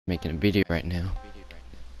making a video right now.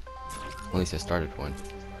 At least I started one.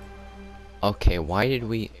 Okay, why did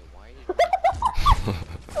we... You're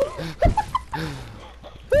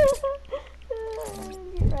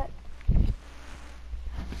right.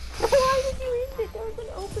 Why did you end it? There was an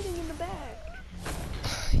opening in the back.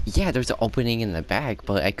 Yeah, there's an opening in the back,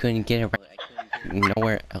 but I couldn't get around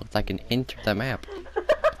nowhere else I can enter the map.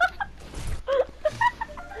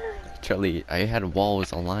 Charlie, I had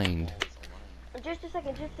walls aligned. Just a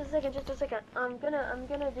second. I'm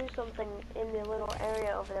gonna do something in the little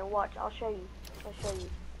area over there. Watch, I'll show you.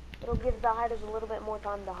 It'll give the hiders a little bit more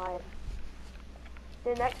time to hide.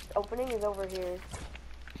 The next opening is over here.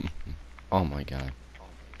 Oh my god.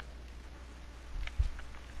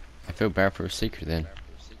 I feel bad for a seeker then.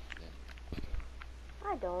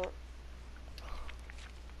 I don't.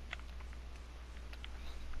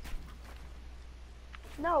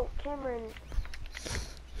 No, Cameron.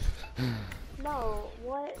 No,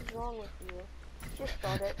 what is wrong with you? Just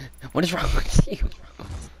start it. What is wrong with you?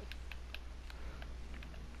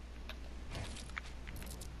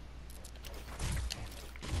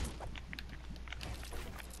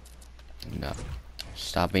 No.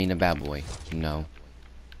 Stop being a bad boy. No.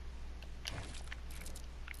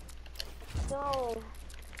 No.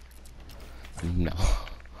 No.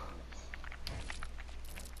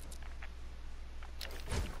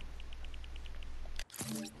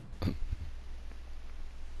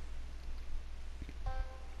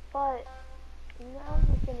 But now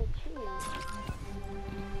you're gonna cheat.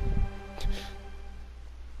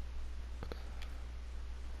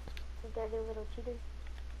 Is that a little cheater?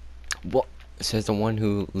 What? Says the one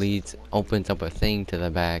who opens up a thing to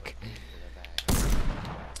the back.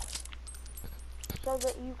 So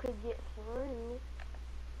that you could get through.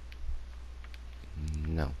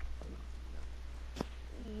 No.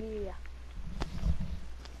 Yeah.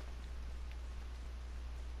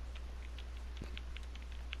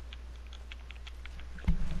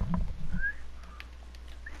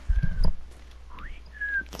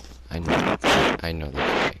 I know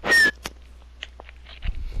that's right.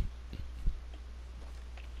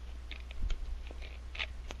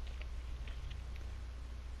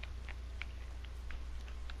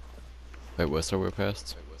 Wait, whistle we're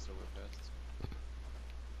past?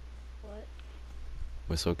 What?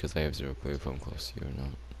 Whistle because I have zero clue if I'm close to you or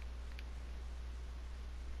not.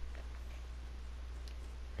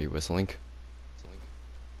 Are you whistling?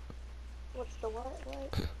 What's the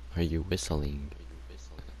what? Are you whistling?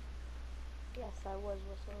 Yes, I was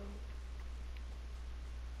whistling.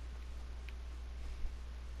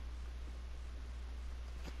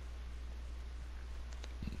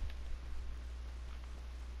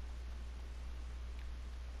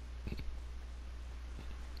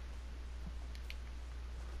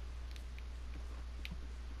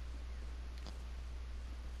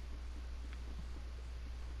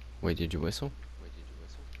 Wait, did you whistle?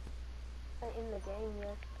 In the game,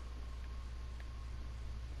 yes.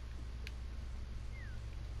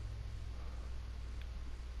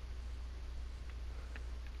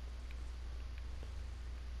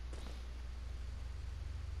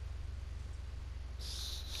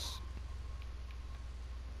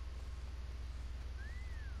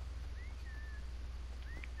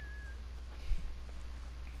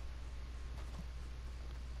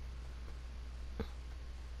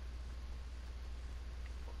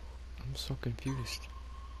 I'm so confused.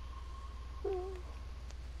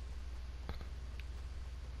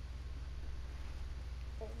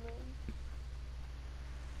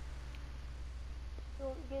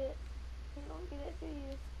 Don't get it. You don't get it, do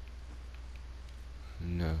you?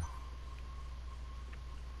 No.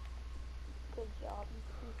 Good job.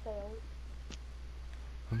 You failed.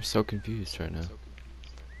 I'm so confused right now.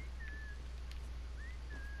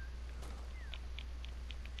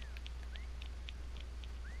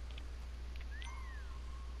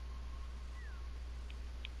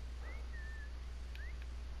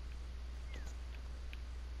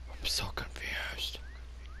 I'm so confused.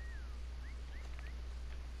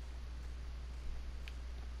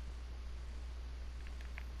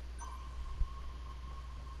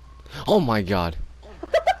 Oh my god.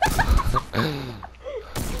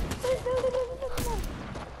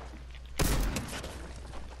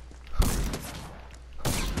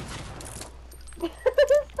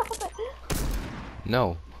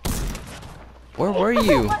 No. Where were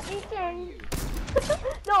you? Let me in.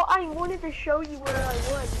 No, I wanted to show you where I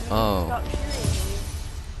was. You Oh. stopped hearing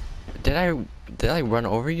me. Did I run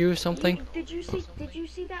over you or something? Did you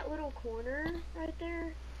see that little corner right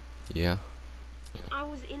there? Yeah. I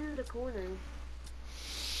was in the corner.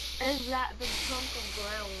 And that big chunk of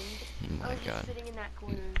ground. Oh my I was god. just sitting in that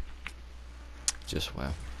corner. Just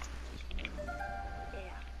wow.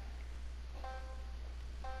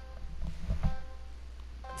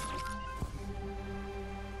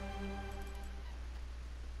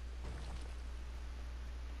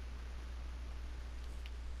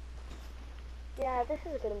 Yeah, this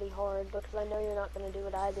is gonna be hard because I know you're not gonna do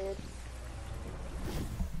what I did.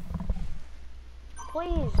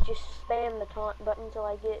 Please just spam the taunt button until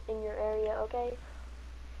I get in your area, okay?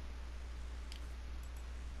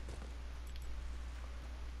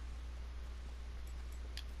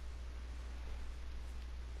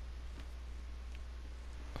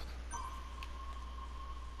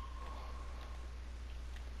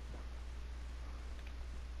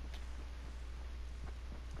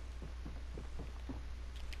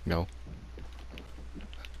 No.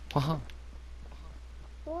 Haha.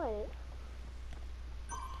 What?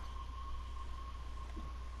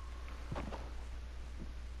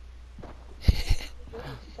 What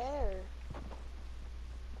is there?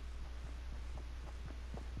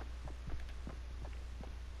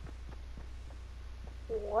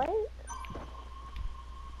 What?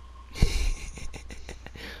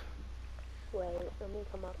 Wait, let me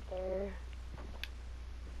come up there.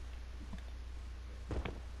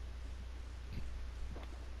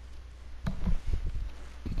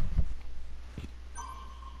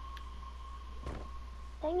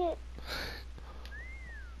 Dang it.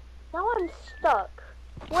 Now I'm stuck.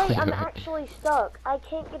 Wait, I'm actually stuck. I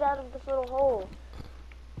can't get out of this little hole.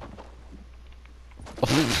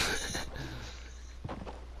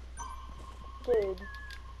 Dude.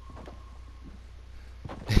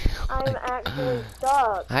 I'm actually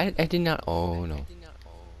stuck. I did not. Oh no.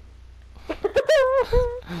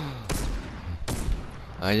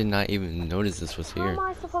 I did not even notice this was How here. am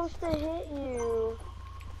I supposed to hit you?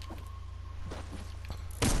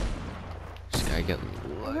 Just gotta get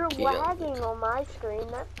You're lucky. lagging on my screen,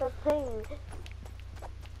 that's the thing.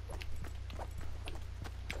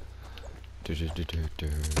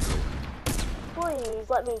 Please,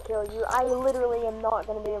 let me kill you. I literally am not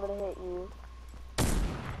gonna be able to hit you.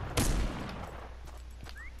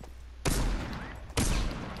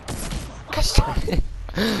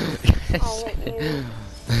 I'll hit you.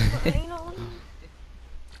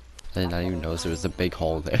 I did not even notice there was a big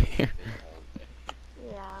hole there.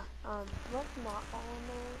 Yeah, let's not fall in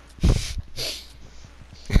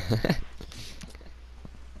there.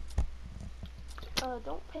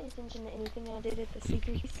 Don't pay attention to anything I did at the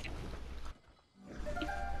secret.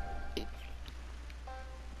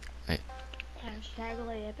 Hashtag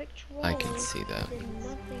lay epic troll. I can see that. Did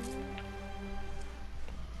nothing.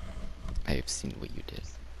 I have seen what you did.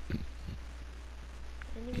 I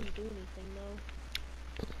didn't even do anything though.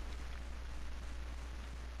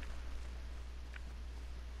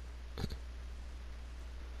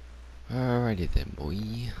 Alrighty then, boy.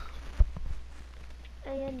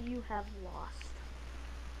 And you have lost.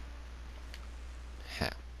 How?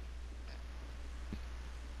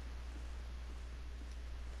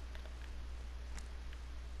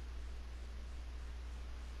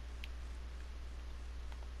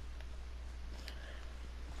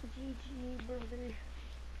 GG, brother.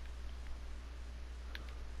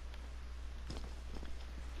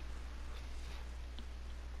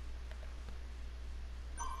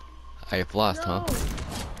 I have lost, No. huh?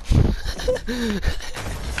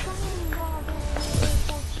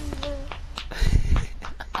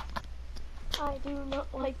 I do not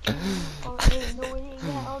like you. Are annoying.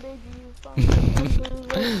 How did you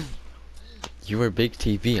find it? You were big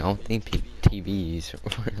TV. I don't think TVs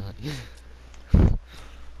were like.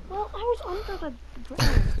 Well, I was under the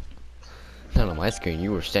ground. Not on my screen.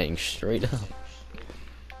 You were standing straight up.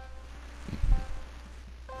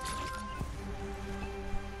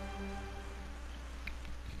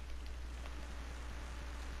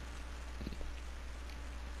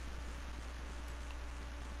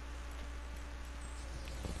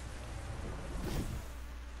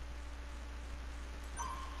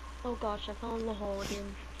 Oh gosh, I fell in the hole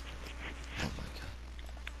again. Oh my god.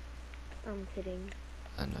 I'm kidding.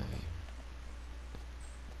 I know you.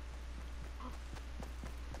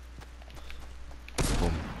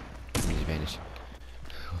 Boom. Easy vanish.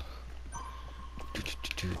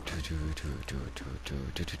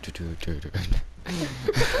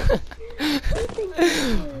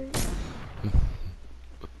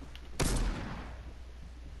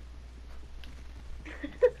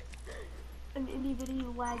 An itty bitty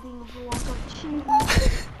lagging block of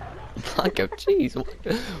cheese. Block of cheese. What?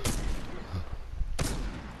 Yeah,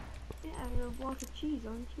 you're a block of cheese,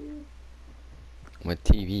 aren't you? What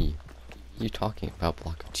TV? You talking about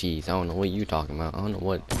block of cheese? I don't know what you talking about. I don't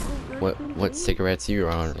know what cigarettes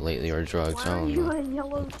you're on lately or drugs. Why I are don't you know. a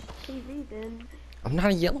yellow TV then? I'm not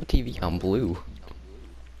a yellow TV. I'm blue.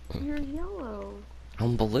 You're yellow.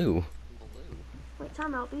 I'm blue. Wait,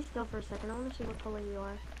 time out. Be still for a second. I want to see what color you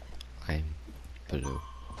are. I'm blue.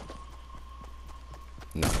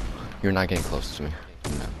 No, you're not getting close to me.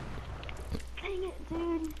 No. Dang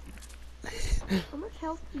Dude, how much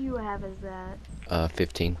health do you have as that?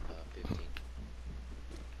 15.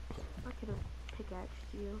 I could have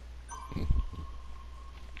pickaxed you.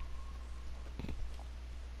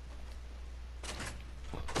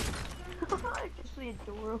 I just see a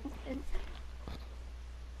door open.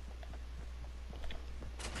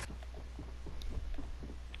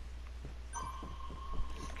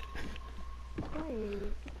 Wait.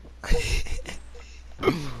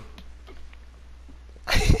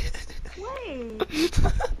 Wait.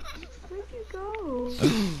 Where'd you go?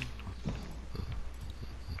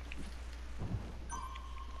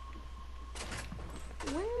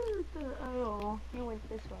 Where's the... Oh, you went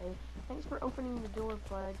this way. Thanks for opening the door,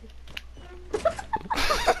 bud.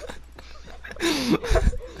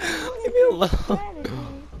 Leave me alone.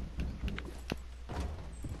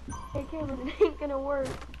 Hey, Cameron, it ain't gonna work.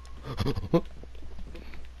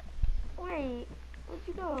 Wait, where'd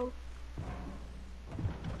you go?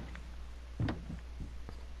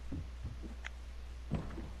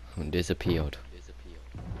 Disappeared.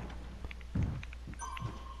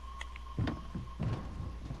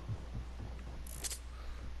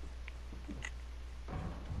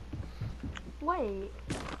 Wait.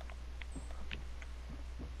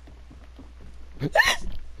 Where'd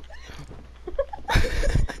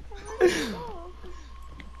you go?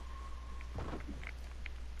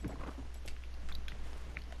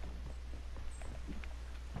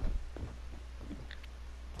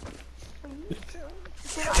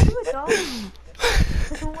 Did I do it, dog?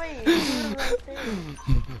 Wait, you were right there.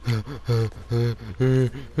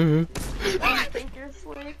 I think you're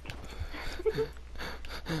slick.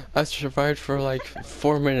 I survived for like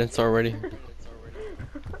 4 minutes already.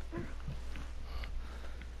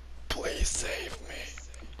 Please save me.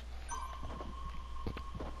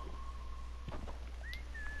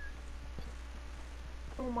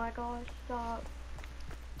 Oh my gosh, stop.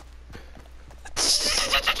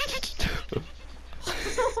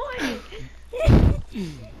 Wait.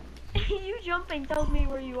 You jumping tells me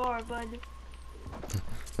where you are, bud.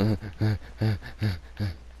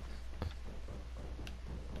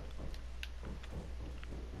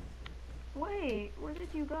 Wait, where did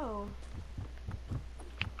you go?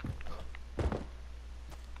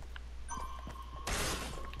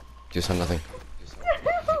 Just on nothing.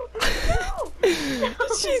 No!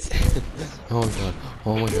 Jesus. Oh my god.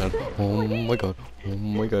 Oh my god. Oh my god. Oh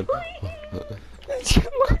my god.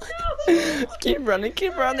 Come on. Keep running,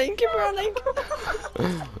 keep running, keep running.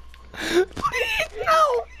 Please,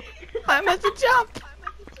 no. I'm at the jump.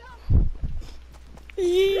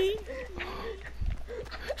 Yee.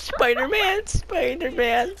 Spider-Man,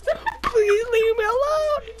 Spider-Man. Please leave me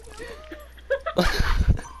alone.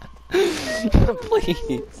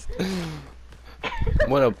 Please.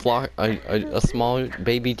 What a block, a small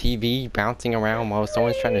baby TV bouncing around while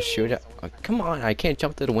someone's trying to shoot it. Come on, I can't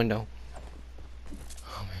jump through the window.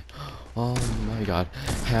 Oh my god,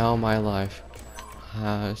 how am I alive?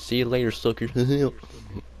 See you later, sucker.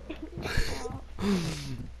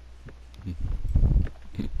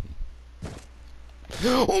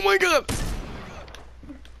 Oh my god!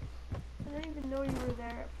 I didn't even know you were there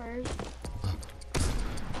at first.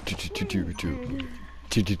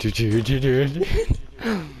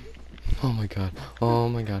 Oh my god, oh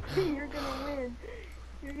my god. You're gonna win.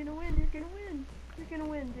 You're gonna win, you're gonna win. You're gonna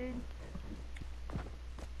win, dude.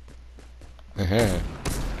 Dang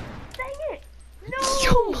it! No!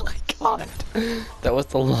 Oh my god! That was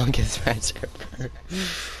the longest match ever.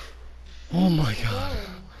 Oh my god.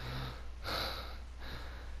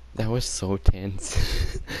 That was so tense.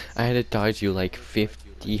 I had to dodge you like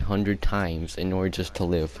 100 times in order just to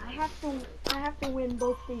live. I have to win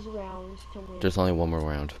both these rounds to win. There's only one more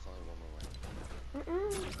round.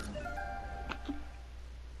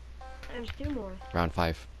 There's 2 more. Round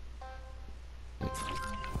 5.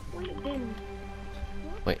 Wait, then.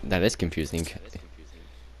 Wait, that is confusing.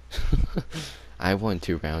 I won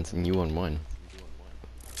 2 rounds and you won 1.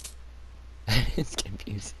 That is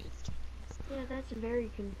confusing. Yeah, that's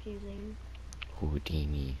very confusing.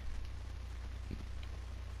 Houdini.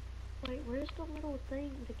 Wait, where's the little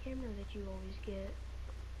thing, the camera that you always get?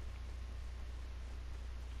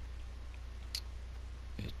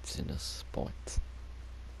 It's in a spot.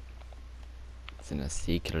 It's in a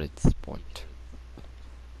secret spot.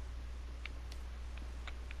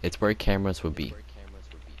 It's where cameras would be.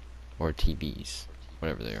 Or TVs.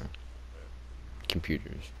 Whatever they are.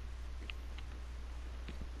 Computers.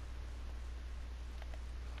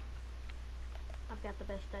 I've got the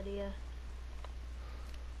best idea.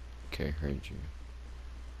 Okay, heard you.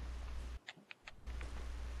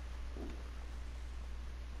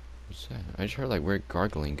 What's that? I just heard like weird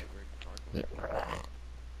gargling.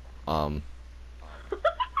 Um,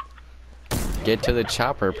 get to the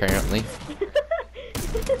chopper, apparently.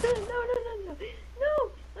 No.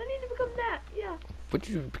 No, I need to become that. Yeah. What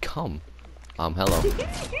did you become? Hello.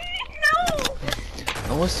 No!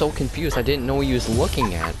 I was so confused. I didn't know what he was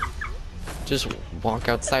looking at. Just walk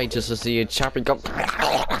outside just to see a chopper go.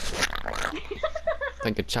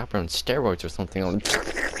 Like a chopper on steroids or something.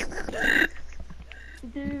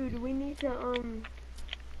 Dude, we need to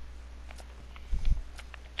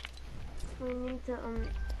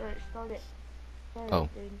start it. Start Oh.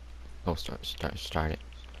 it, dude. Oh, start it.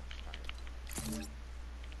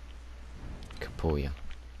 Kapuya.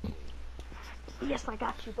 Yes, I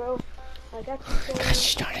got you, bro. I got you, Sam.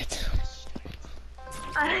 Start it.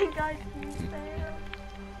 I got you, Sam.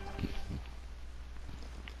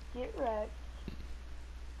 Get wrecked.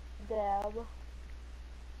 Dab.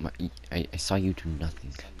 I saw you do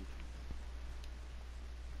nothing.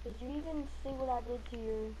 Did you even see what I did to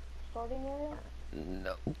your starting area?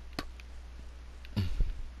 No.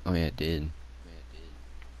 Oh yeah, it did.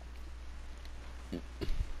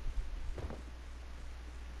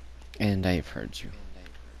 And I've heard you.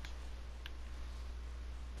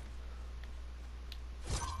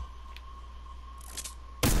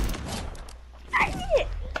 Dang it!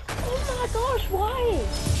 Oh my gosh, why?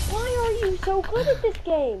 Why are you so good at this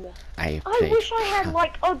game? I wish I had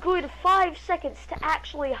like a good 5 seconds to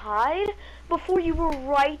actually hide before you were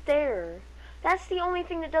right there. That's the only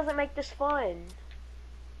thing that doesn't make this fun.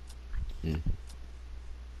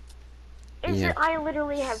 Is that I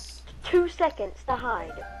literally have 2 seconds to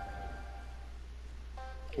hide.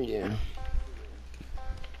 Yeah.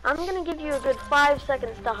 I'm gonna give you a good 5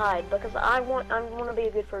 seconds to hide because I want to be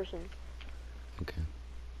a good person. Okay.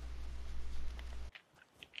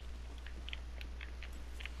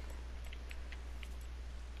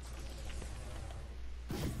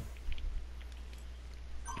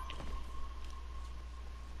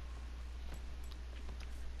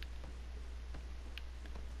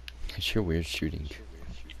 It's sure weird shooting.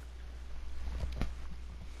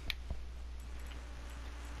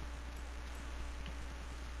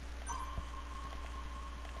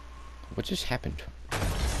 What just happened?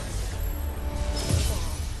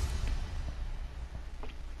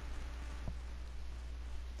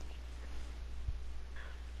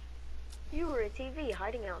 You were a TV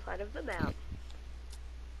hiding outside of the map.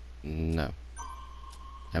 No.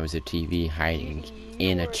 That was a TV hiding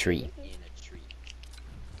in a tree.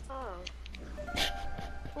 Oh.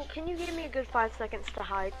 Well, can you give me a good 5 seconds to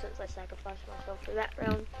hide since I sacrificed myself for that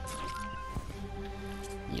round?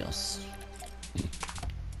 Yes.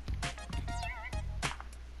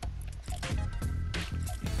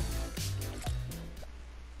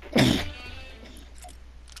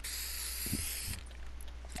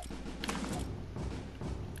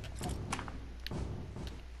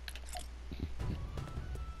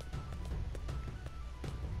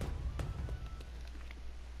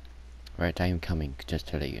 Right, I am coming, just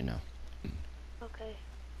to let you know. Okay.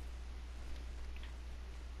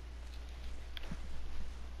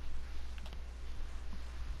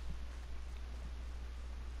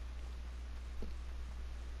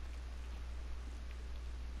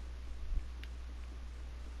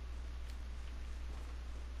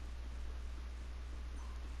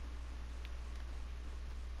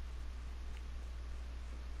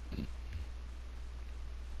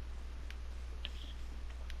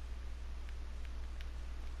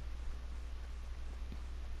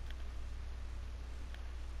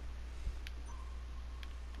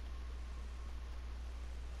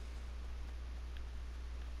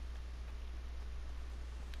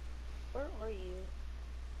 Where are you?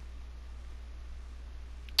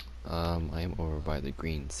 I am over by the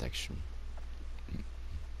green section.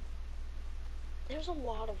 There's a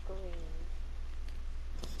lot of green.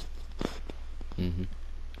 Mm-hmm.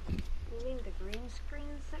 You mean the green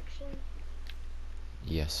screen section?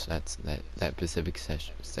 Yes, that's that specific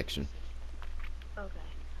section. Okay.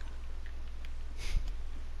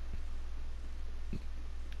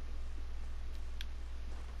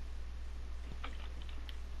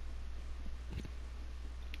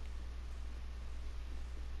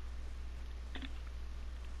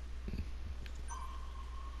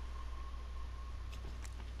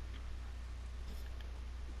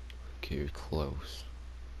 Okay, you're close.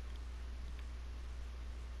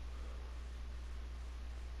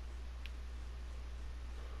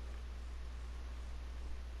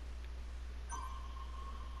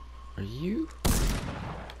 Are you?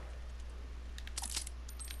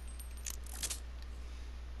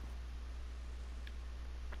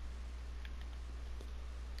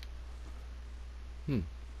 Hmm.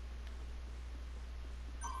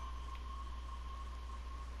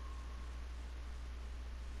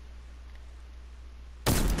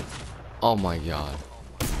 Oh my god.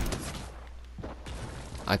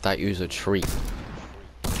 I thought you was a tree.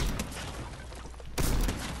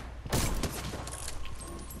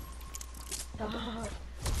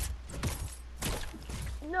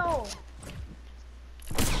 No.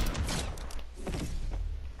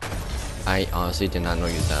 I honestly did not know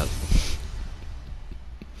you that.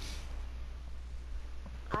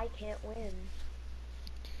 I can't win.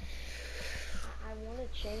 I want to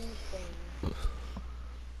change things.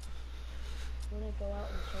 I want to go out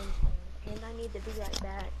and change things. And I need to be right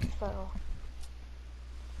back, so.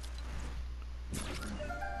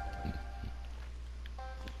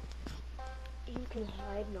 You can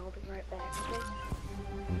hide and I'll be right back, okay?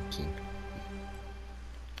 Okay.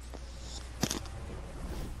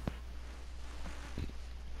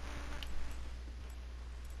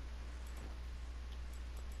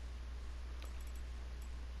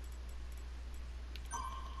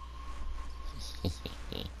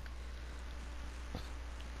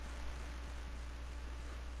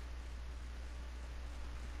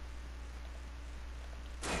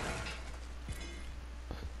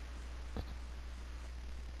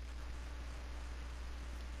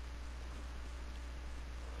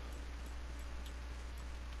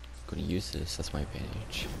 Gonna use this, that's my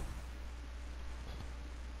advantage.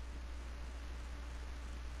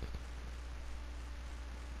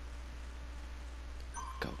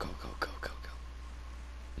 Go, go, go, go, go, go.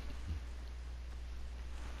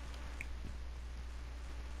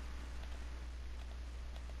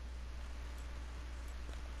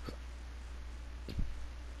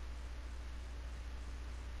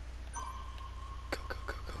 Go, go,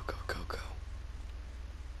 go, go, go, go, go.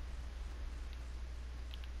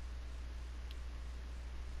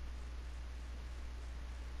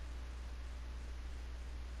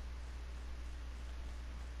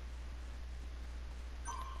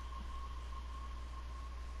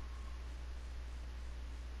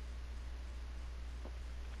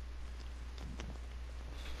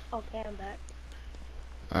 Okay, I'm back.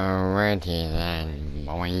 Alrighty then,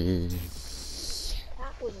 boy.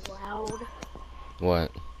 That was loud.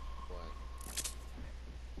 What?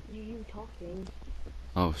 You talking.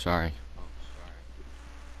 Oh, sorry.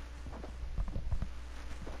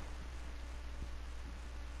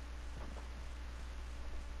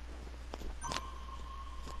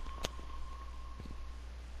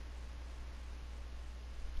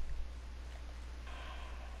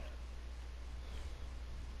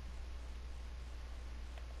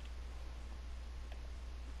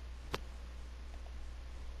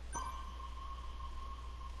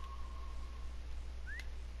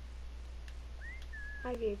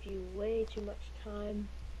 I gave you way too much time.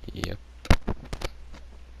 Yep.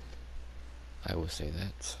 I will say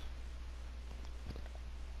that.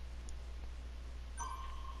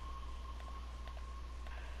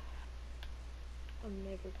 I'm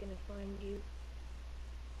never gonna find you.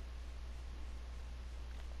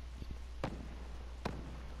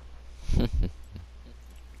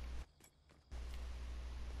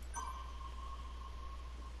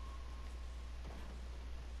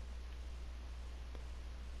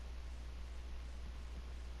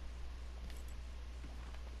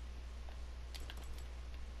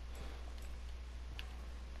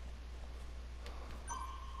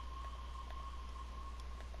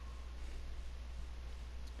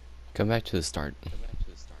 Come back to the start.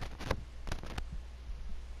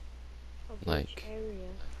 Of Like, which area?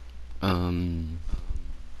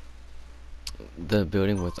 the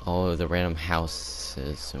building with all of the random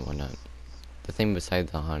houses and whatnot. The thing beside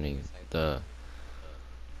the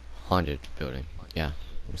haunted building. Yeah,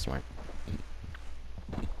 I'm smart.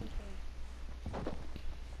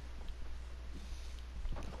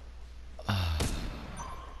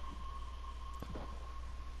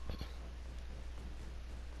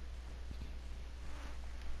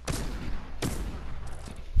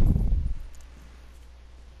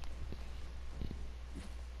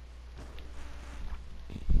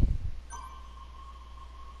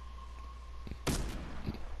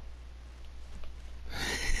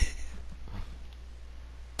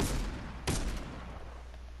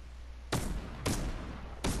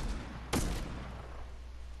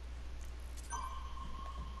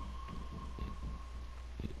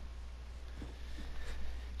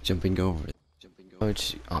 Jumping over.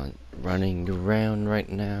 Coach on running around right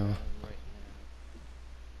now.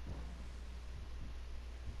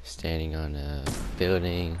 Standing on a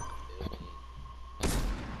building.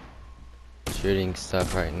 Shooting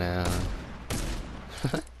stuff right now.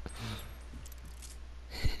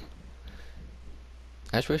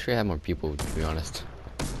 I just wish we had more people, to be honest.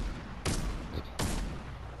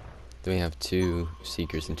 Then we have 2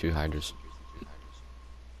 seekers and 2 hiders.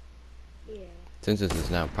 Since this is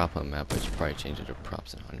now a prop hunt map, I should probably change it to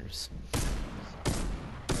props and hunters.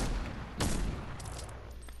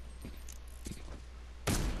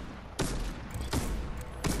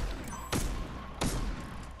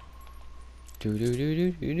 Please,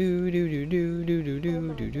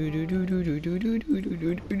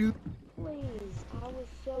 I was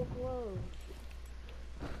so close.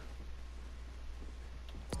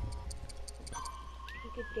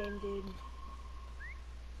 Good game, dude.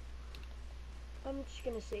 I'm just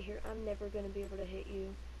gonna sit here. I'm never gonna be able to hit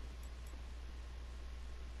you.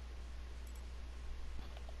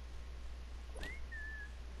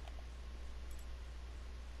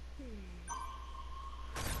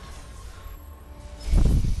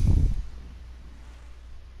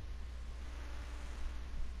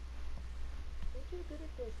 We're too good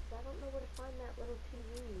at this. I don't know where to find that little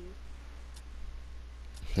TV.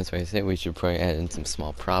 That's why I say we should probably add in some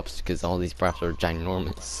small props, because all these props are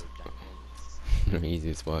ginormous. They're easy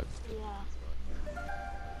as fuck. Yeah.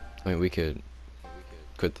 I mean, we could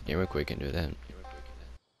quit the game real quick and do that.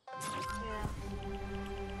 Yeah.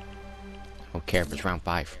 I don't care if it's round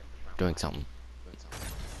 5. Doing something.